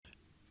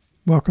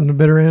Welcome to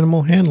Better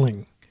Animal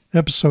Handling,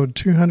 episode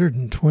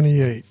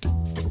 228.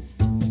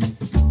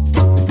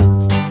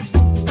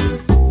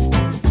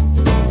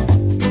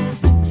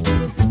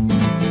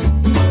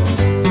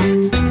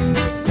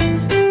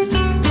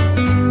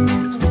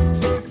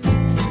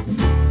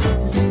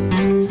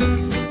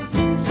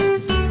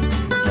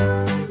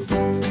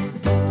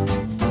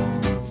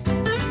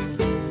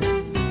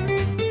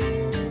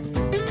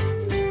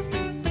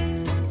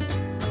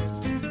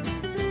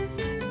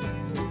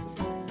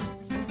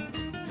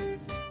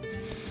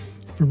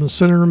 From the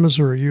center of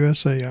Missouri,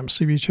 USA, I'm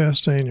C.B.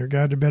 Chastain, your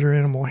guide to better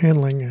animal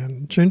handling,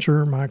 and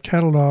Ginger, my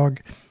cattle dog,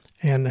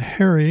 and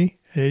Harry,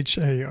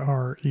 Harey,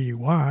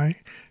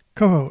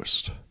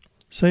 co-host.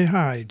 Say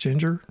hi,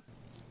 Ginger.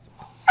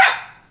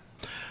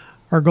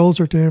 Our goals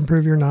are to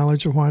improve your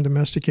knowledge of why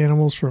domestic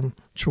animals from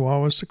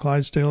Chihuahuas to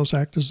Clydesdales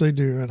act as they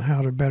do and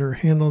how to better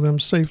handle them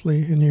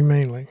safely and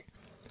humanely.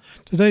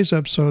 Today's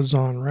episode is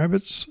on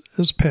rabbits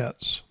as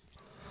pets.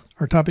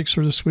 Our topics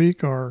for this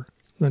week are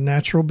the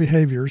natural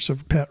behaviors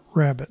of pet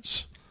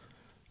rabbits,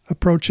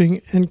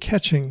 approaching and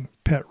catching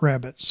pet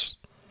rabbits,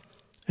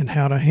 and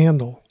how to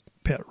handle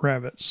pet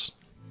rabbits.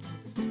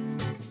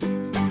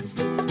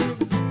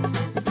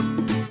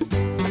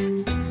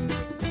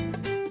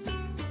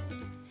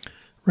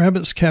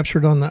 Rabbits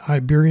captured on the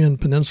Iberian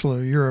Peninsula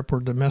of Europe were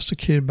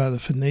domesticated by the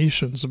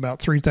Phoenicians about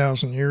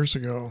 3,000 years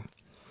ago.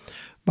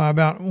 By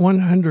about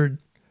 100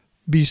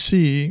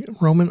 BC,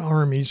 Roman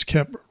armies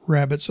kept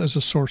rabbits as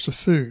a source of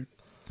food,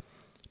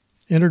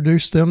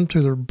 introduced them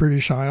to the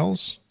British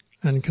Isles,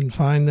 and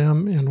confined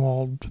them in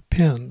walled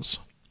pens.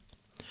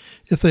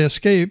 If they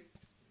escaped,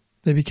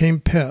 they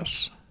became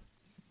pests.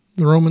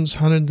 The Romans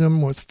hunted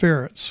them with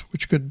ferrets,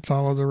 which could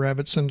follow the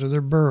rabbits into their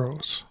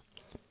burrows.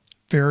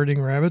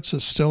 Ferreting rabbits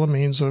is still a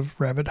means of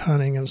rabbit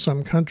hunting in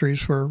some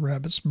countries where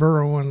rabbits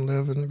burrow and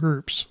live in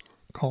groups,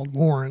 called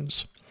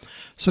warrens,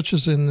 such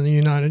as in the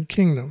United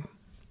Kingdom.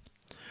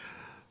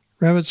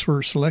 Rabbits were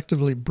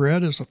selectively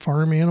bred as a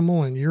farm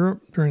animal in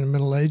Europe during the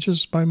Middle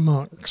Ages by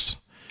monks.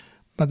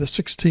 By the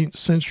 16th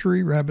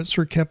century, rabbits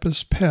were kept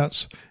as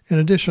pets in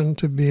addition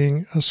to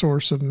being a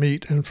source of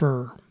meat and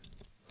fur.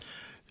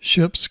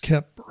 Ships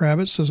kept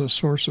rabbits as a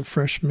source of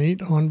fresh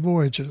meat on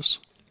voyages.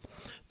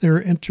 They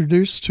were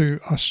introduced to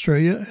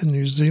Australia and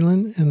New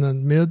Zealand in the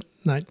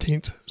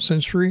mid-19th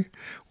century,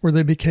 where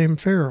they became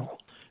feral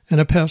and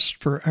a pest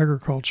for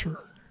agriculture.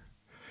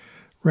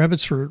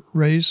 Rabbits were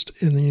raised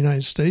in the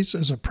United States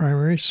as a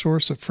primary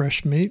source of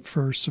fresh meat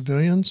for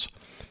civilians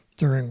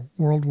during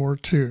World War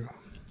II.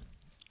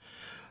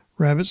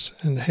 Rabbits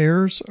and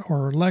hares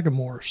are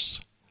lagomorphs,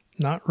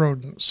 not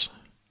rodents.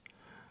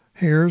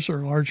 Hares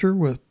are larger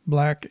with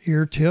black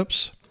ear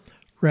tips.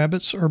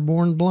 Rabbits are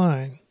born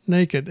blind,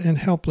 naked, and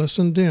helpless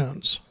in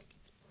dens.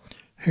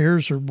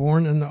 Hares are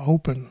born in the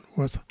open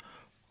with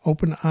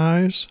open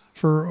eyes,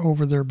 fur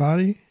over their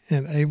body,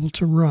 and able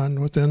to run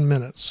within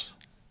minutes.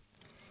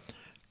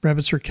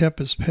 Rabbits are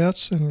kept as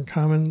pets and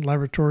common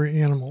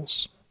laboratory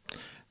animals.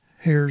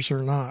 Hares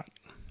are not.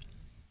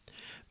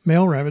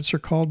 Male rabbits are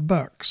called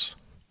bucks.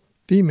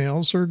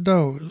 Females are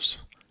does.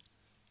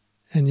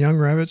 And young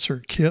rabbits are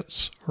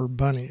kits or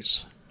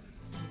bunnies.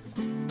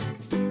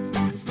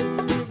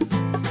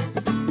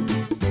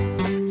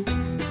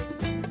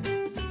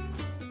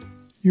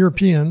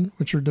 European,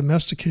 which are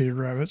domesticated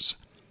rabbits,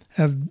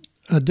 have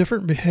a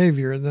different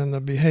behavior than the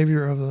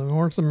behavior of the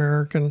North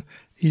American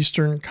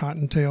eastern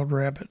cotton-tailed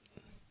rabbit.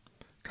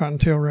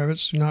 Cotton-tailed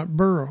rabbits do not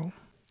burrow.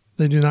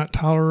 They do not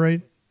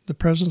tolerate the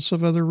presence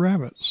of other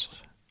rabbits.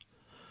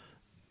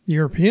 The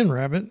European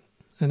rabbit,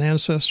 an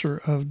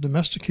ancestor of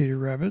domesticated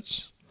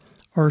rabbits,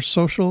 are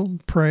social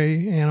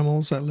prey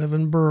animals that live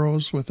in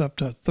burrows with up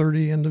to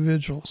 30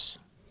 individuals.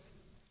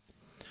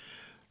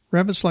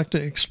 Rabbits like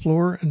to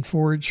explore and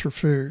forage for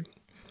food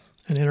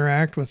and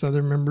interact with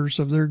other members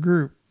of their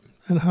group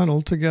and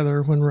huddle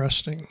together when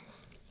resting.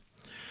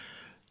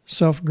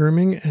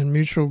 Self-grooming and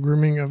mutual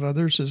grooming of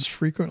others is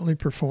frequently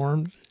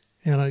performed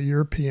in a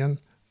European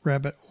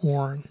rabbit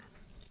warren.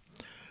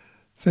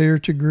 Failure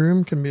to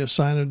groom can be a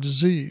sign of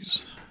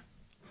disease.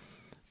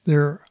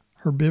 They're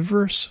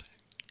herbivorous,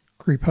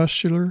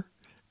 crepuscular,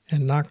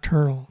 and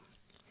nocturnal,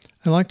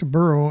 and like to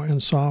burrow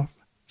in soft,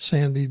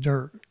 sandy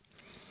dirt.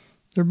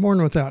 They're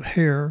born without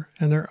hair,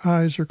 and their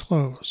eyes are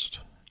closed.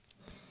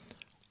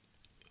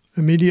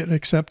 Immediate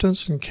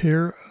acceptance and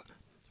care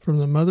from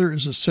the mother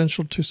is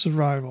essential to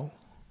survival.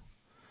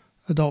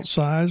 Adult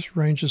size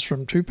ranges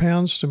from 2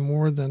 pounds to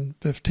more than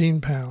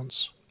 15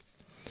 pounds.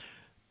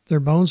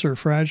 Their bones are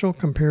fragile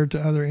compared to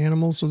other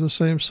animals of the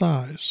same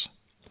size.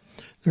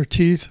 Their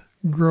teeth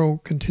grow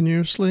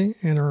continuously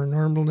and are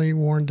normally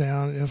worn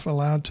down if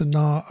allowed to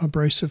gnaw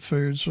abrasive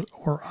foods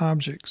or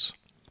objects.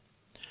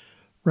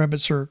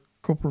 Rabbits are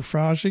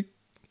coprophagic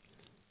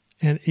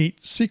and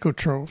eat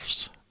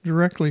coetrophs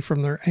directly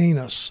from their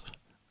anus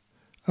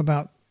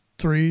about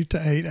 3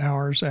 to 8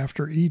 hours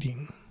after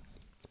eating.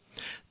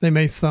 They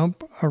may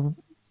thump a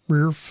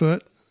rear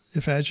foot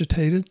if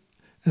agitated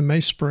and may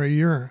spray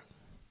urine.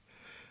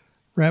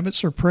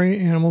 Rabbits are prey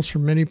animals for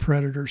many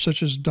predators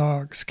such as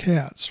dogs,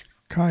 cats,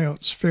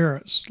 coyotes,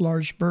 ferrets,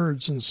 large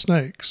birds, and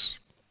snakes.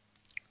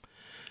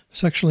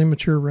 Sexually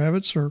mature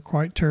rabbits are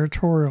quite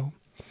territorial.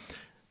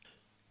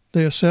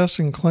 They assess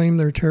and claim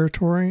their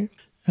territory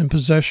and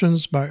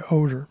possessions by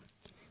odor.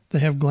 They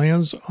have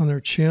glands on their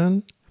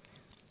chin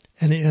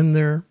and in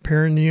their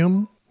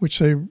perineum, which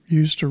they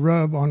use to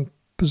rub on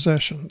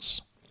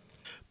possessions.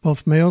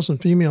 Both males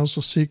and females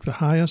will seek the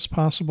highest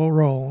possible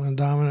role and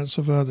dominance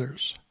of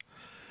others.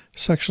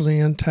 Sexually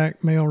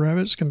intact male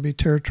rabbits can be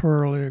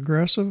territorially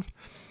aggressive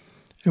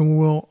and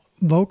will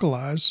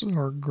vocalize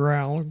or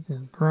growl or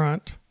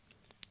grunt,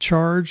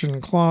 charge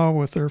and claw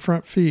with their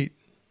front feet,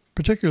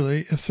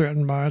 particularly if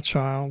threatened by a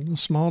child, a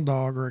small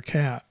dog, or a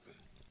cat.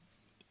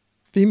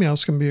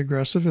 Females can be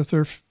aggressive if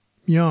their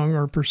young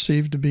are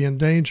perceived to be in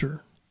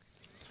danger.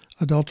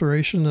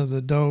 Adulteration of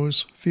the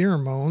doe's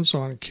pheromones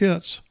on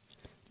kits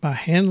by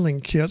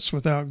handling kits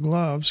without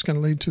gloves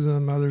can lead to the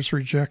mother's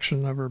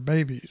rejection of her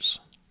babies.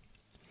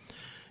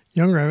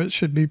 Young rabbits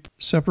should be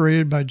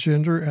separated by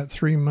gender at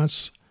 3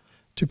 months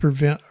to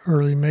prevent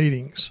early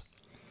matings.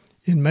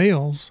 In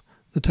males,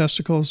 the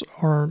testicles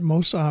are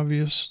most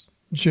obvious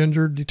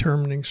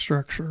gender-determining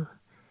structure.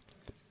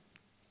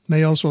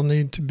 Males will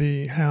need to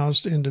be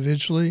housed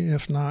individually,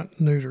 if not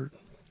neutered.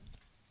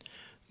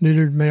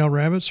 Neutered male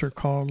rabbits are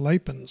called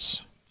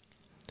lapins.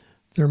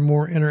 They're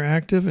more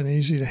interactive and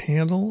easy to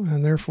handle,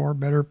 and therefore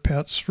better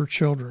pets for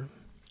children.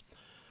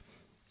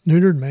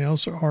 Neutered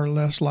males are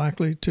less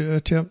likely to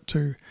attempt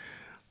to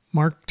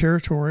mark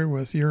territory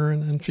with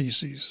urine and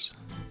feces.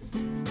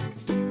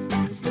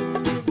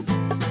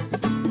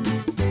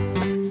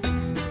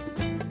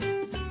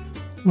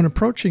 When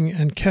approaching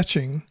and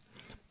catching,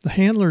 the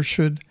handler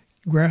should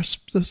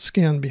grasp the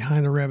skin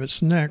behind the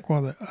rabbit's neck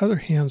while the other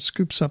hand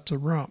scoops up the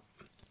rump.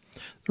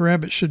 The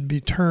rabbit should be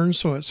turned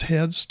so its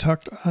head's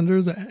tucked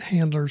under the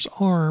handler's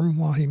arm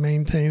while he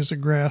maintains a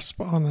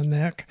grasp on the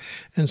neck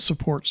and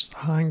supports the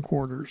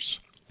hindquarters.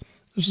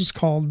 This is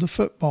called the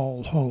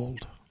football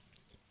hold.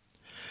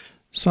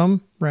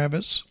 Some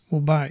rabbits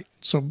will bite,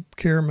 so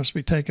care must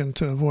be taken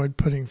to avoid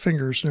putting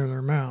fingers near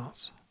their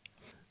mouth.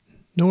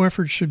 No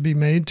effort should be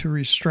made to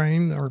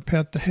restrain or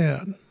pet the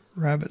head.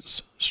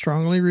 Rabbits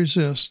strongly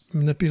resist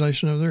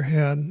manipulation of their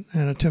head,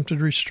 and attempted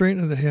restraint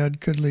of the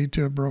head could lead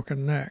to a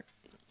broken neck.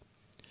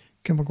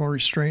 Chemical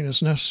restraint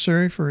is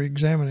necessary for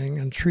examining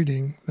and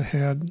treating the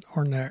head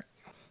or neck.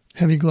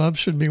 Heavy gloves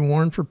should be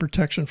worn for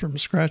protection from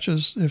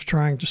scratches if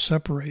trying to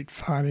separate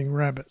fighting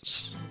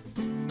rabbits.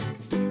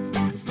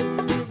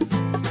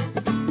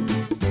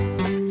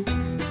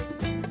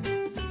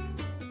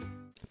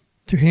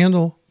 To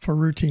handle for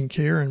routine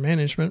care and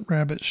management,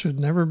 rabbits should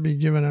never be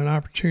given an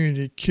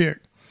opportunity to kick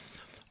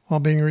while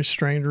being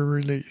restrained or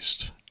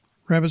released.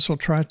 Rabbits will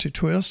try to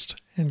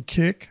twist and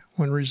kick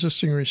when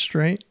resisting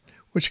restraint,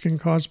 which can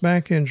cause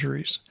back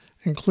injuries,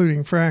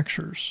 including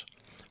fractures.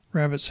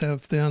 Rabbits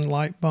have thin,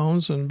 light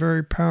bones and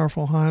very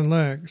powerful hind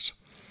legs.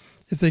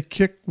 If they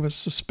kick with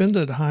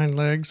suspended hind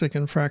legs, they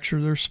can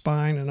fracture their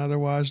spine and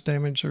otherwise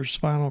damage their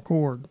spinal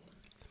cord.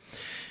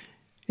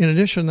 In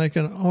addition, they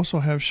can also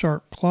have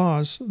sharp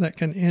claws that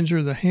can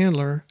injure the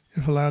handler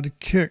if allowed to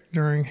kick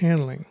during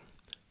handling.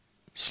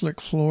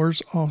 Slick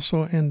floors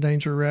also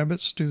endanger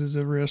rabbits due to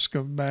the risk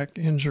of back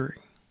injury.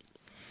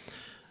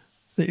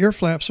 The ear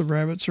flaps of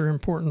rabbits are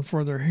important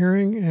for their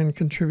hearing and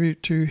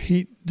contribute to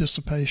heat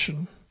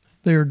dissipation.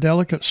 They are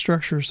delicate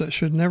structures that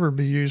should never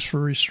be used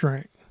for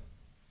restraint.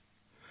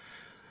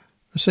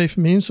 A safe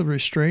means of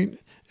restraint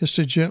is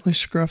to gently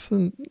scruff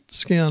the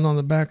skin on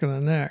the back of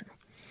the neck.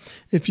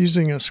 If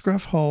using a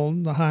scruff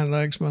hold, the hind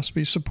legs must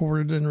be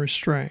supported and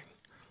restrained.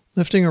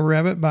 Lifting a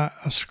rabbit by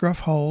a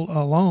scruff hold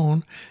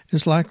alone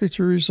is likely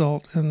to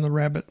result in the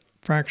rabbit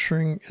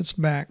fracturing its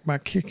back by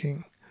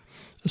kicking.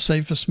 The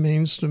safest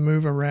means to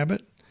move a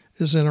rabbit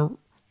is in a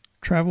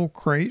travel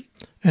crate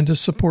and to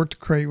support the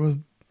crate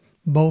with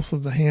both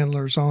of the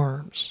handler's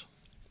arms.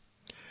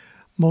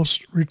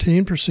 Most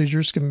routine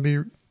procedures can be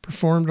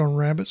performed on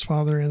rabbits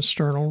while they're in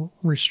sternal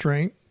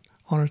restraint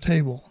on a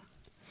table.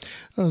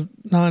 A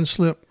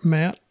non-slip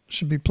mat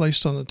should be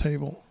placed on the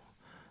table.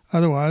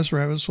 Otherwise,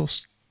 rabbits will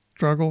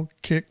struggle,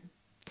 kick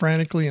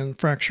frantically, and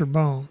fracture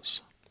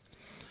bones.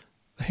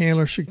 The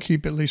handler should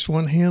keep at least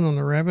one hand on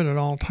the rabbit at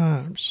all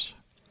times.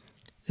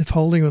 If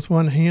holding with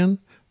one hand,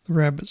 the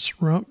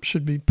rabbit's rump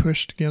should be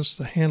pushed against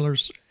the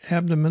handler's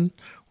abdomen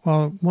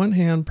while one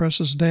hand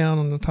presses down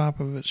on the top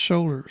of its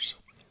shoulders.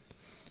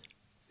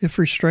 If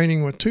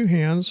restraining with two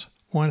hands,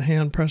 one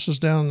hand presses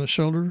down on the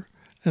shoulder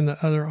and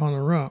the other on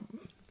the rump.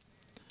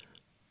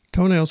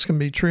 Toenails can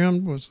be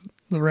trimmed with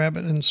the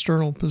rabbit in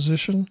sternal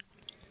position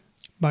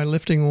by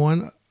lifting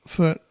one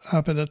foot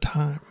up at a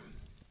time.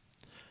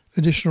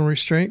 Additional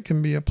restraint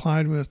can be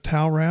applied with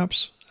towel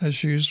wraps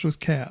as used with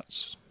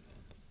cats.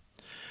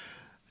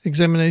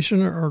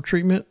 Examination or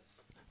treatment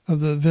of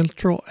the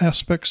ventral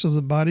aspects of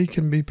the body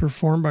can be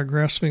performed by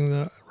grasping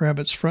the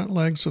rabbit's front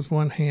legs with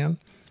one hand,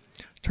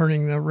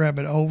 turning the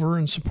rabbit over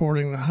and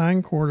supporting the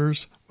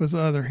hindquarters with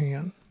the other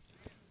hand.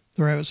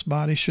 The rabbit's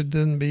body should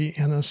then be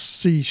in a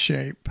C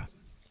shape.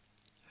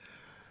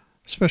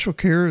 Special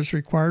care is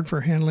required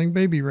for handling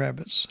baby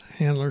rabbits.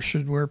 Handlers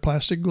should wear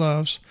plastic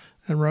gloves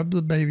and rub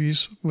the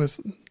babies with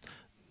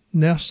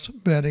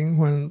nest bedding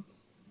when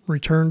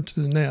returned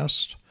to the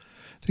nest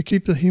to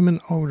keep the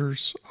human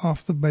odors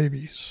off the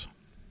babies.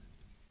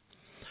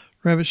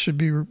 Rabbits should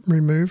be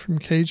removed from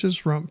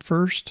cages rump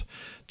first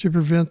to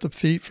prevent the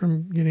feet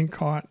from getting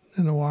caught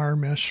in the wire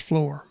mesh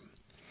floor.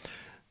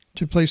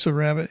 To place a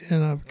rabbit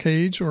in a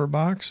cage or a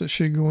box, it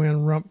should go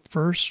in rump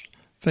first,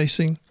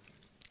 facing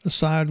the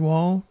side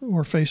wall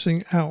or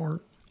facing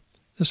outward.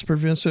 This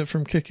prevents it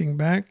from kicking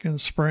back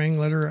and spraying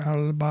litter out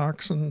of the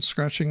box and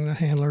scratching the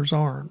handler's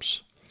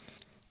arms.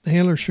 The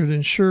handler should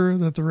ensure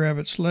that the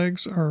rabbit's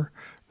legs are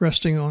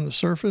resting on the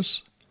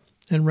surface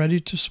and ready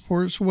to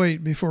support its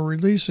weight before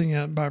releasing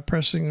it by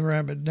pressing the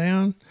rabbit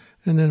down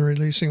and then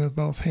releasing with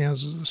both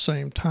hands at the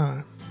same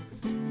time.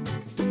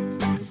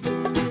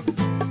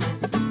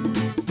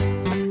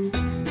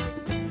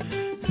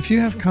 If you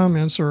have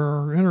comments or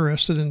are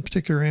interested in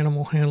particular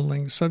animal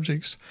handling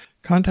subjects,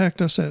 contact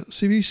us at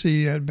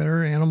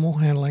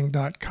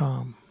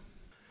cbc@betteranimalhandling.com.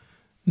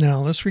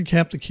 Now, let's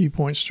recap the key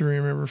points to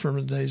remember from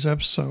today's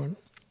episode.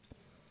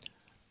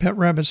 Pet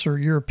rabbits are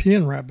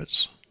European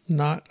rabbits,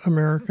 not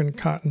American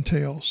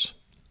cottontails.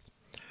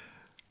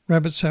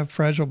 Rabbits have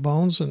fragile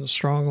bones and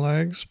strong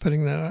legs,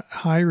 putting them at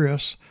high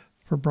risk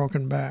for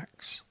broken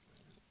backs.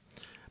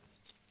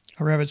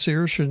 A rabbit's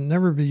ear should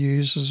never be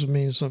used as a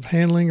means of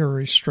handling or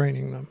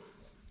restraining them.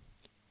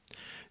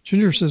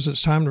 Ginger says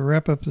it's time to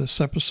wrap up this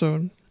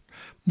episode.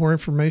 More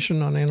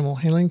information on animal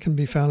handling can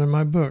be found in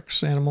my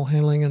books, Animal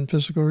Handling and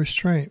Physical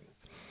Restraint,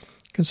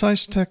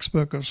 Concise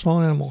Textbook of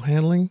Small Animal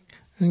Handling,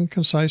 and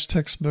Concise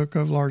Textbook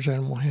of Large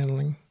Animal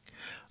Handling,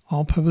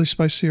 all published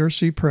by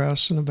CRC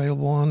Press and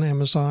available on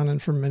Amazon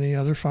and from many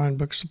other fine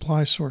book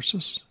supply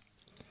sources.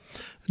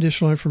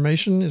 Additional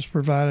information is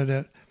provided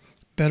at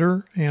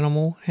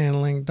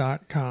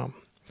betteranimalhandling.com.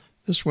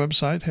 This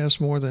website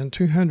has more than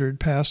 200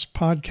 past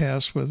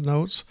podcasts with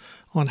notes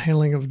on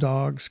handling of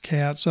dogs,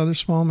 cats, other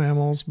small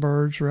mammals,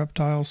 birds,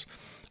 reptiles,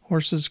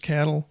 horses,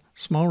 cattle,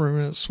 small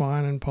ruminants,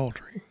 swine, and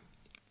poultry.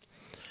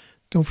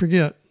 Don't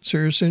forget,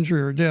 serious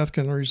injury or death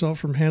can result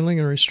from handling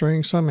and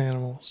restraining some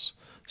animals.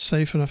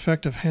 Safe and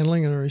effective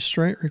handling and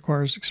restraint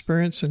requires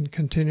experience and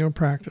continual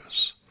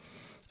practice.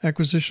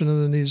 Acquisition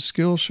of the needed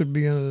skills should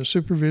be under the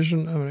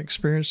supervision of an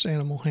experienced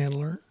animal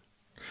handler.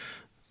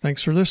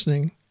 Thanks for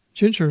listening.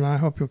 Ginger and I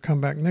hope you'll come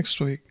back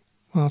next week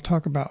when I'll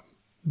talk about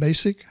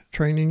basic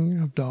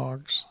training of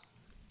dogs.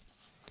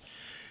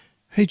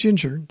 Hey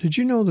Ginger, did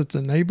you know that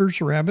the neighbor's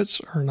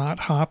rabbits are not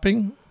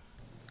hopping?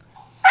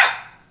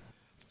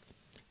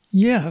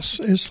 Yes,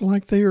 it's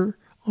like they are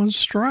on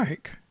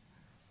strike.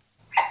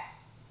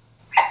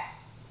 I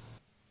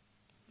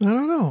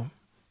don't know.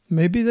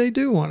 Maybe they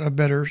do want a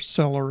better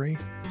celery.